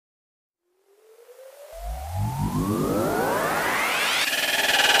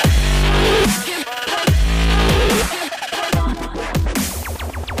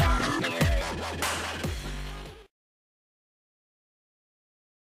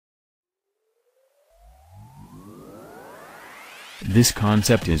This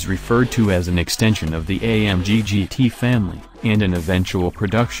concept is referred to as an extension of the AMG GT family, and an eventual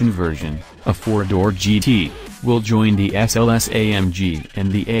production version, a four-door GT, will join the SLS AMG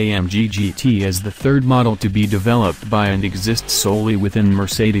and the AMG GT as the third model to be developed by and exists solely within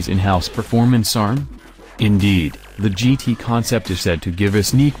Mercedes' in-house performance arm. Indeed, the GT concept is said to give a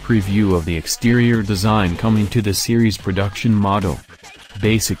sneak preview of the exterior design coming to the series production model.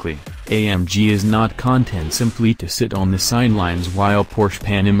 Basically, AMG is not content simply to sit on the sidelines while Porsche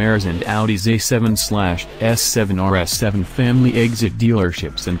Panameras and Audi's A7/S7 or S7 family exit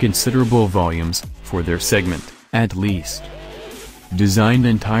dealerships in considerable volumes, for their segment, at least. Designed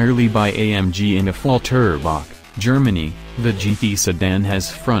entirely by AMG in Affalterbach, Germany, the GT sedan has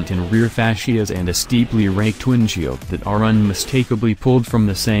front and rear fascias and a steeply raked windshield that are unmistakably pulled from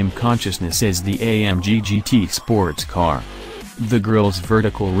the same consciousness as the AMG GT sports car. The grille's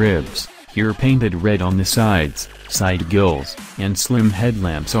vertical ribs, here painted red on the sides, side gills, and slim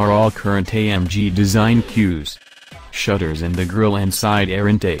headlamps are all current AMG design cues. Shutters in the grille and side air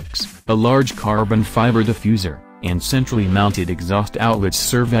intakes, a large carbon fiber diffuser, and centrally mounted exhaust outlets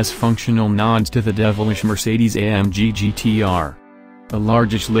serve as functional nods to the devilish Mercedes AMG GTR. A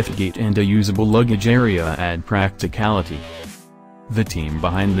largish liftgate and a usable luggage area add practicality. The team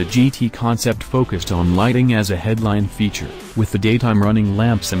behind the GT concept focused on lighting as a headline feature, with the daytime running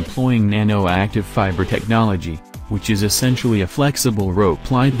lamps employing nano-active fiber technology, which is essentially a flexible rope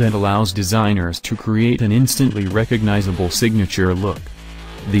light that allows designers to create an instantly recognizable signature look.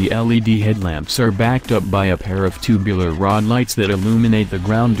 The LED headlamps are backed up by a pair of tubular rod lights that illuminate the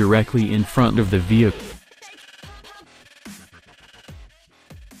ground directly in front of the vehicle.